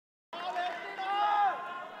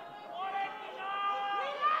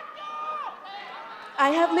I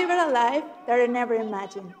have lived a life that I never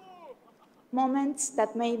imagined, moments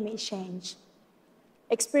that made me change,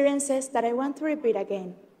 experiences that I want to repeat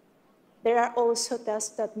again. There are also those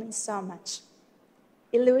that mean so much.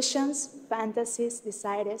 Illusions, fantasies,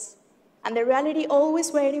 desires, and the reality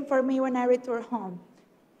always waiting for me when I return home.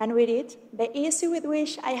 And with it, the ease with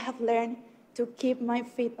which I have learned to keep my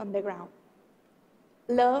feet on the ground.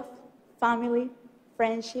 Love, family,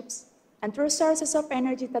 friendships, and true sources of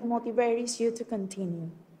energy that motivates you to continue.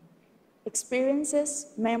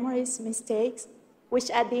 Experiences, memories, mistakes,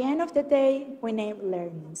 which at the end of the day, we name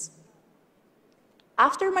learnings.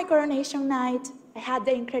 After my coronation night, I had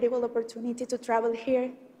the incredible opportunity to travel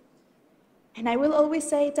here. And I will always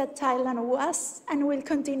say that Thailand was and will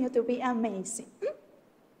continue to be amazing.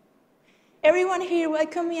 Everyone here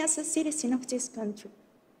welcomed me as a citizen of this country.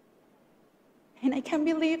 And I can't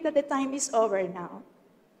believe that the time is over now.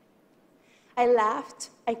 I laughed,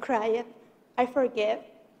 I cried, I forgave,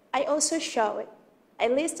 I also showed. I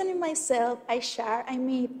listened in myself, I shared, I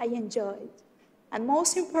meet, I enjoyed. And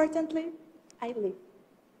most importantly, I live.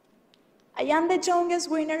 I am the youngest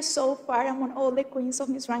winner so far among all the queens of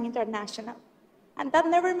Miss Grand International. And that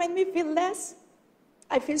never made me feel less.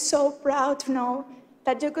 I feel so proud to know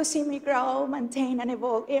that you could see me grow, maintain, and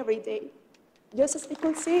evolve every day, just as I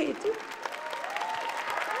could see it.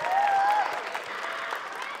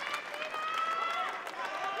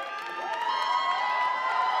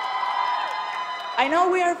 I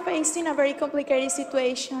know we are facing a very complicated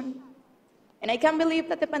situation, and I can't believe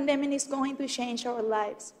that the pandemic is going to change our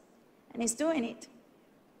lives, and it's doing it.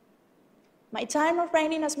 My time of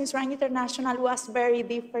reigning as Miss Grand International was very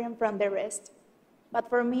different from the rest, but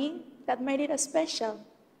for me, that made it special.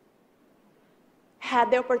 I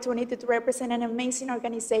had the opportunity to represent an amazing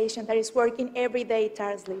organization that is working every day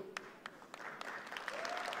tirelessly,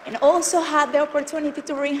 and also had the opportunity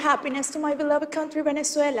to bring happiness to my beloved country,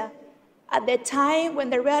 Venezuela, at the time when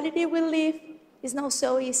the reality we live is not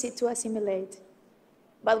so easy to assimilate.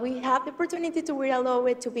 But we have the opportunity to be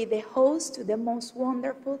allowed to be the host to the most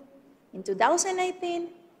wonderful, in 2018,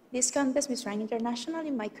 this contest, Miss Grand International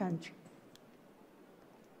in my country.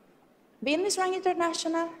 Being Miss Grand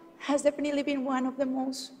International has definitely been one of the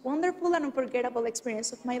most wonderful and unforgettable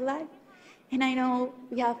experiences of my life. And I know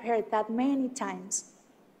we have heard that many times.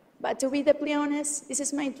 But to be deeply honest, this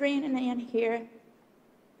is my dream and I am here.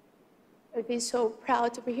 I feel so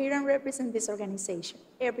proud to be here and represent this organization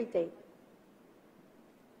every day.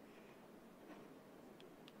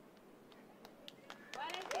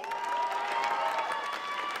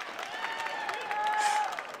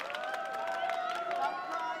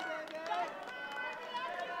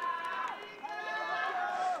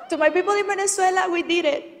 To my people in Venezuela, we did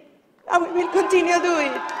it, and we will continue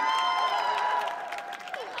doing it.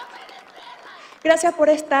 Gracias por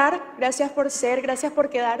estar, gracias por ser, gracias por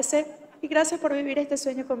quedarse, y gracias por vivir este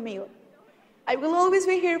sueño conmigo. I will always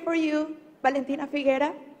be here for you, Valentina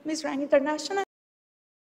Figuera, Miss Grand International.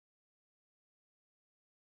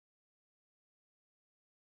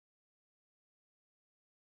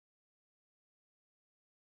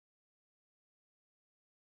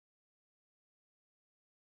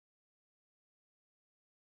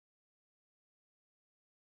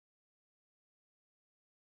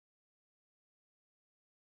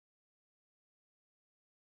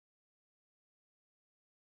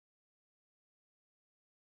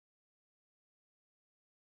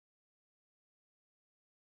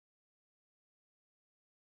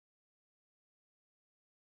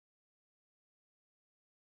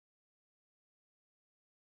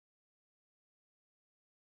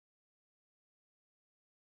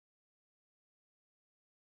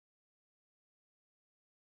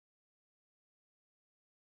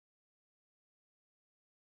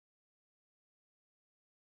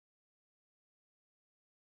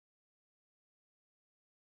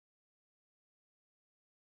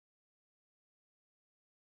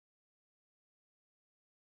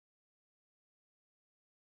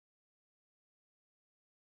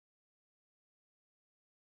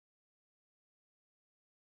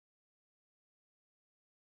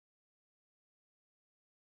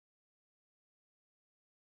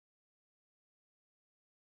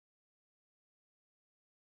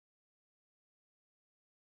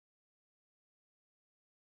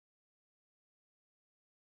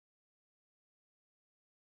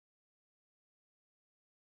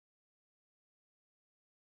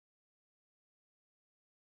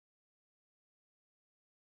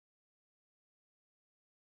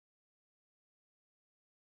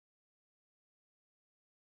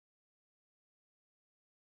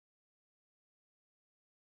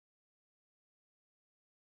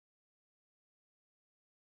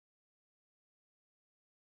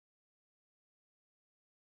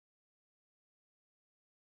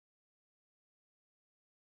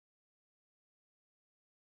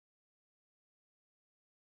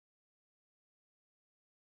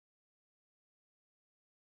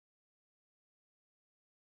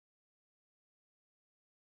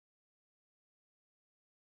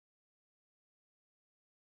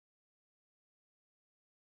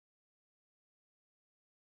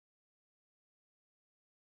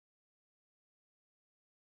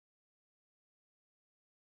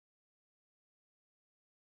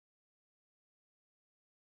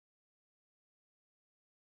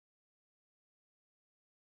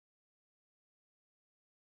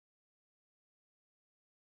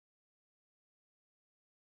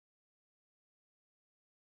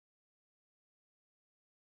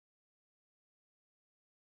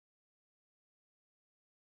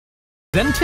 Valentina.